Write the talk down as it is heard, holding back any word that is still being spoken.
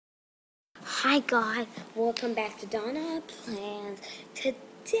Hi guys, welcome back to Donna Plans.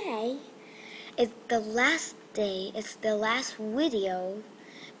 Today is the last day, it's the last video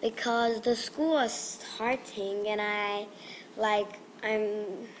because the school is starting and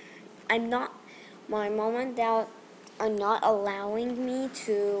I'm not, my mom and dad are not allowing me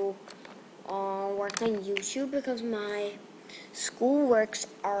to work on YouTube because my school works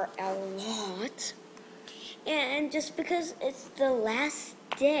are a lot. And just because it's the last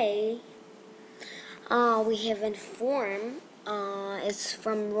day, we have informed, it's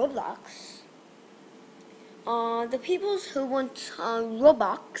from Roblox. The people who want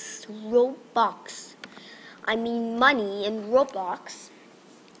Robux, I mean money in Roblox,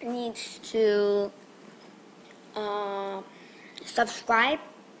 needs to subscribe,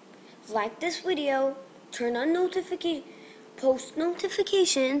 like this video, turn on post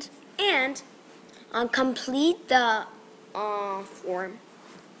notifications, and complete the form.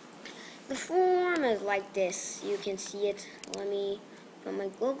 The form is like this. You can see it. Let me on my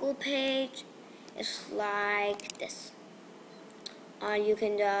Google page. It's like this. You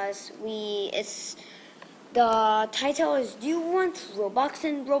can it's the title is "Do you want Robux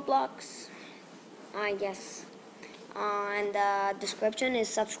in Roblox?" I guess. And the description is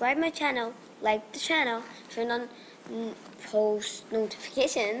subscribe my channel, like the channel, turn on post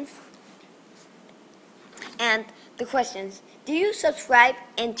notifications. And the questions: do you subscribe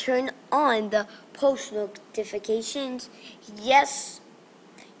and turn on the post notifications? Yes,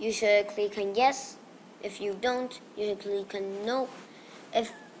 you should click on yes. If you don't, you should click on no.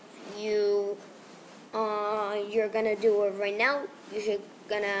 If you're gonna do it right now, you should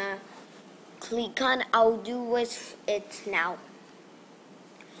gonna click on I'll do it now.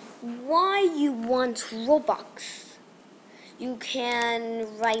 Why you want Robux? You can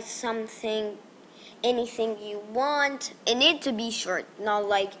write something, anything you want. It needs to be short, not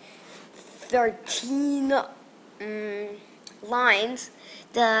like 13 lines.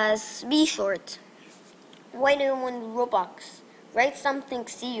 Just be short. Why do you want Robux? Write something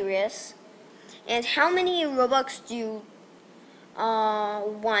serious. And how many Robux do you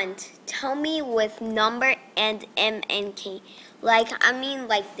want? Tell me with number and M and K. Like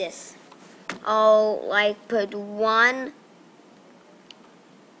this. Oh, like put 1,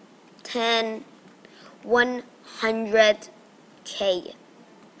 10, 100K.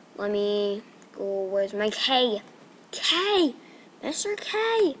 Let me go. Where's my K? K, Mr.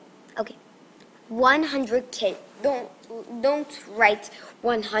 K. Okay, 100K. Don't write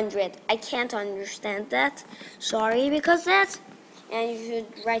 100. I can't understand that. Sorry because that. And you should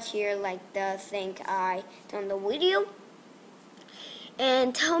write here like the thing I done the video.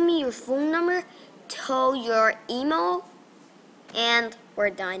 And tell me your phone number. Tell your email. And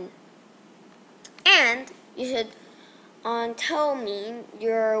we're done. And you should tell me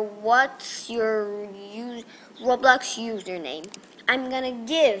what's your Roblox username. I'm gonna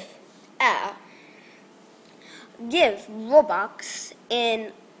give Robux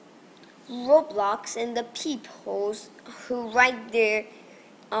in the people who write their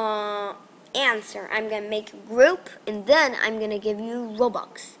answer. I'm gonna make a group and then I'm gonna give you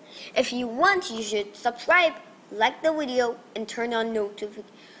Robux. If you want, you should subscribe, like the video, and turn on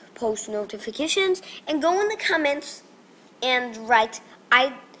post notifications, and go in the comments and write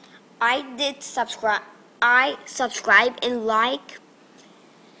I subscribe and like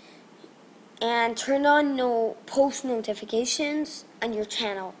and turn on post notifications on your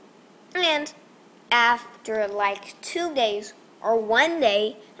channel. And after like 2 days or 1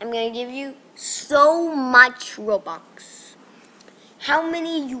 day, I'm gonna give you so much Robux. How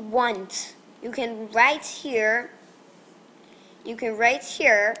many you want? You can write here.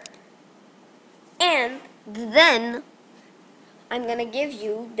 And then I'm gonna give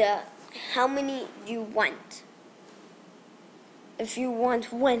you how many you want. If you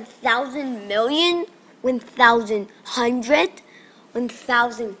want 1,000 million, 1,000 hundred,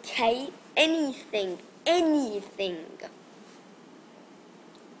 1,000K, anything.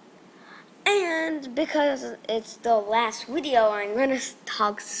 And because it's the last video, I'm gonna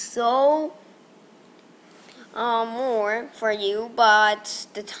talk so more for you, but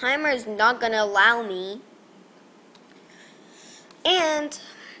the timer is not gonna allow me. And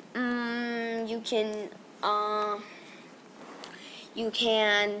you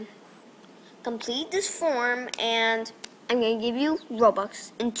can complete this form, and I'm gonna give you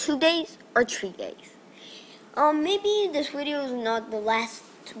Robux in 2 days or 3 days. Maybe this video is not the last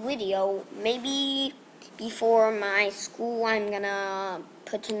video. Maybe before my school, I'm gonna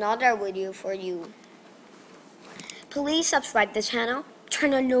put another video for you. Please subscribe the channel,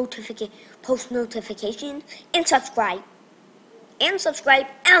 turn on post notifications, and subscribe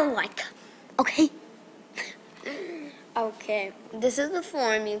and like. Okay. Okay, this is the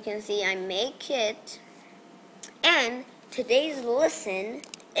form. You can see I make it. And today's lesson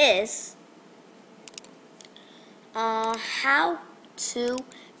is how to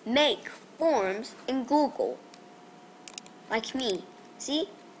make forms in Google. Like me. See?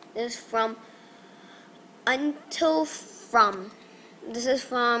 This is from Until From. This is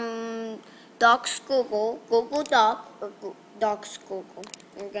from Docs Google, Google Doc, or Docs Google.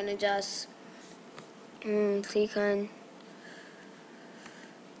 We're gonna just click on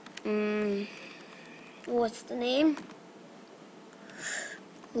what's the name?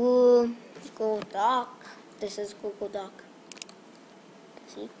 Google Doc. This is Google Doc.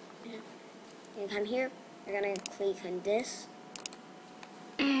 See? You come here. You're gonna click on this.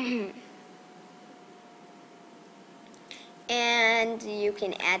 And you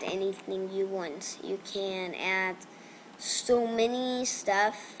can add anything you want. You can add so many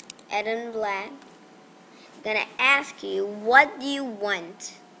stuff. Add in black. I'm gonna ask you, what do you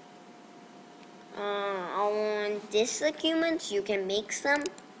want? I want this document. You can make some.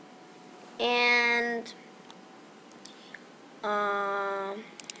 And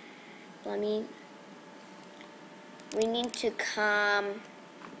we need to come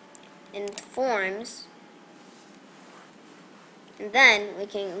in forms. And then we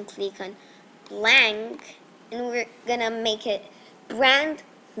can click on blank, and we're gonna make it brand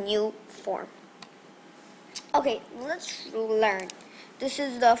new form. Okay, let's learn. This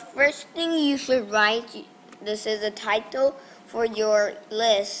is the first thing you should write. This is a title for your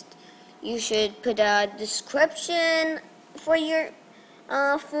list. You should put a description for your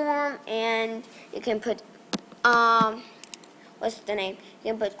form, and you can put what's the name?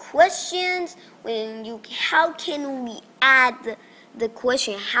 You can put questions. How can we add the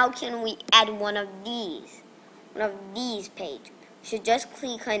question? How can we add one of these page? You should just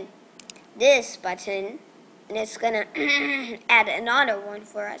click on this button, and it's gonna add another one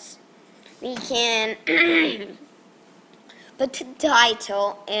for us. We can put the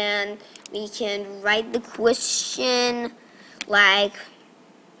title, and we can write the question like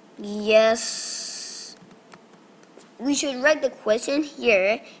yes. We should write the question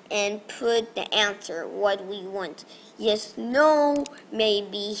here and put the answer, what we want. Yes, no,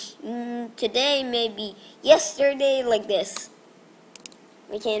 maybe today, maybe yesterday, like this.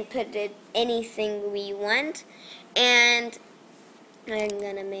 We can put it anything we want. And I'm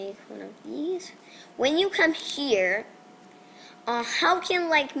gonna make one of these. When you come here, how can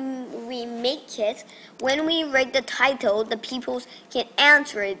we make it? When we write the title, the people can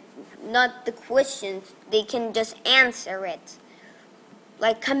answer it, not the questions. They can just answer it,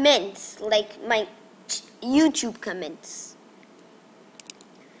 like comments, like my YouTube comments.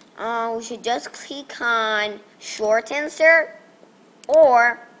 We should just click on short answer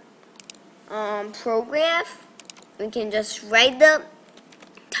or paragraph. We can just write the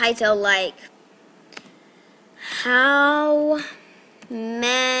title like how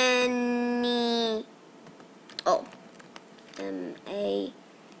many M-A-N-Y,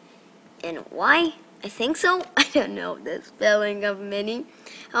 I think so. I don't know the spelling of many.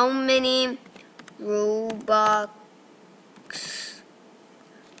 How many Robux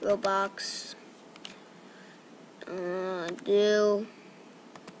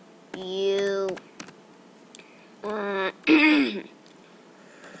do you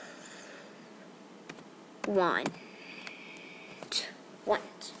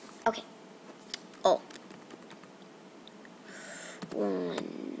want? Okay.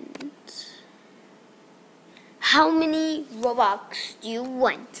 How many Robux do you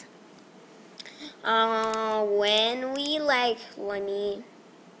want? When we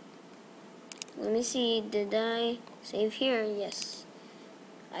let me see, did I save here? Yes,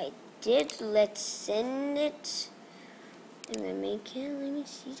 I did. Let's send it. I'm gonna make it. Let me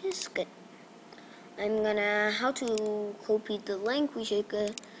see this. Good. I'm gonna how to copy the link. We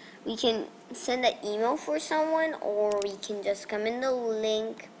can send an email for someone, or we can just come in the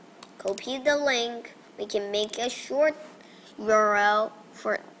link, copy the link. We can make a short URL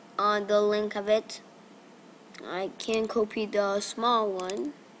for the link of it. I can copy the small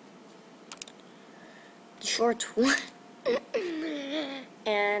one, the short one,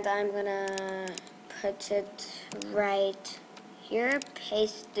 and I'm gonna put it right here.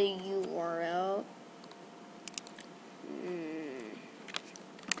 Paste the URL.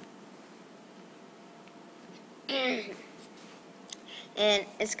 And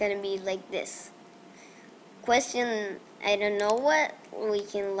it's gonna be like this. Question, I don't know what we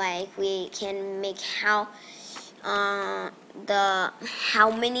can make how the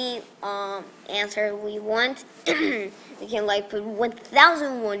how many answers we want. We can like put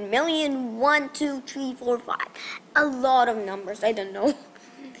 1,000, 1,000,000, 1, 2, 3, 4, 5. A lot of numbers. I don't know.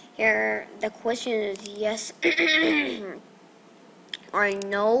 Here the question is yes or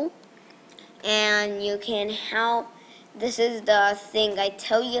no, and you can this is the thing I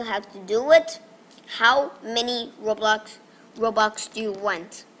tell you how to do it. How many Robux do you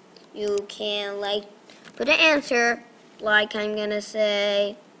want? You can like put an answer, like I'm gonna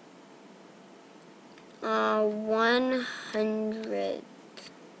say 100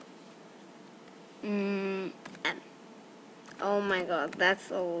 M. Oh my god,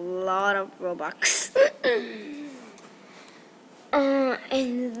 that's a lot of Robux.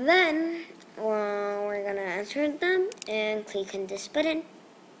 And then we're gonna answer them and click on this button,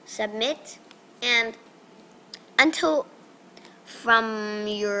 submit, and until from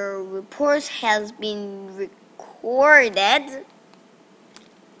your reports has been recorded,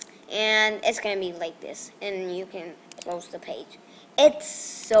 and it's gonna be like this, and you can close the page. It's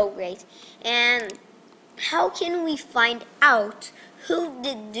so great. And how can we find out who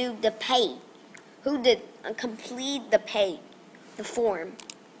did do the pay? Who did complete the pay, the form?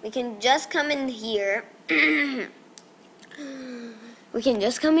 We can just come in here. We can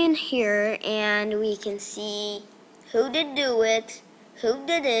just come in here and we can see who did do it, who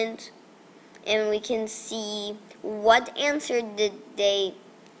didn't, and we can see what answer did they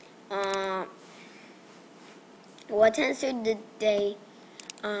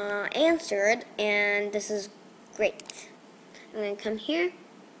answered, and this is great. I'm gonna come here.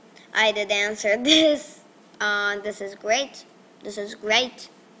 I did answer this. This is great. This is great.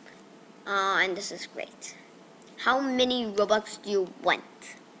 And this is great. How many Robux do you want?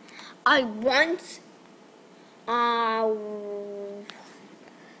 I want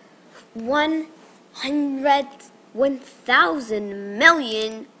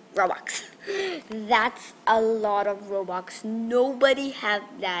 1,000,000,000 Robux. That's a lot of Robux. Nobody have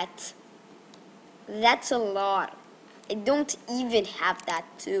that. That's a lot. I don't even have that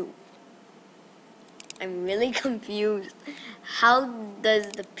too. I'm really confused. How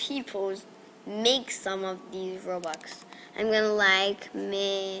does the people make some of these Robux? I'm gonna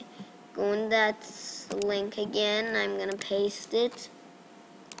go in that link again. I'm gonna paste it,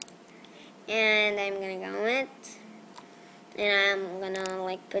 and I'm gonna go it, and I'm gonna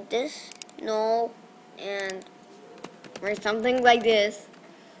like put this no, and or something like this,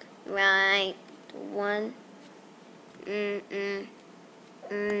 right?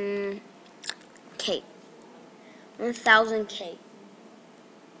 1,000K,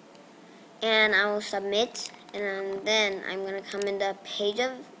 and I will submit, and then I'm gonna come in the page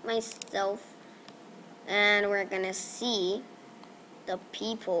of myself, and we're gonna see the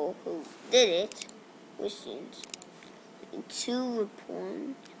people who did it, which is 2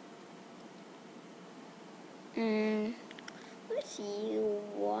 report. Let's see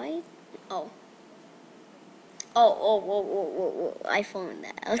why. I found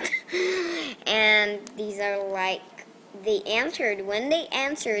that out. And these are like, they answered. When they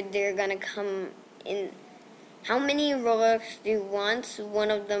answered, they're gonna come in. How many Robux do you want? So one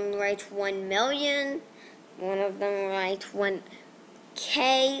of them writes 1,000,000. One of them writes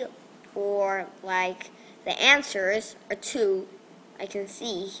 1K. Or like the answers are 2. I can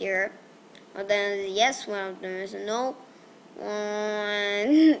see here. One of them is yes. One of them is no.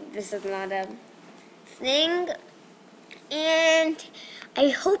 This is not a thing. And I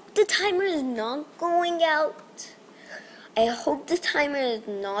hope the timer is not going out. I hope the timer is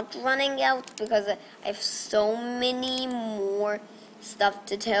not running out, because I have so many more stuff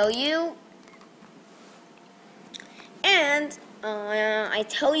to tell you. And I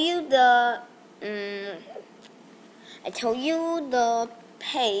tell you the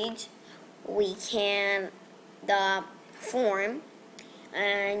page the form,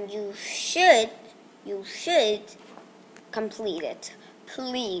 and you should complete it.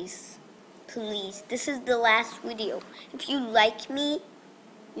 Please, please. This is the last video. If you like me,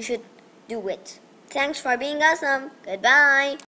 you should do it. Thanks for being awesome. Goodbye.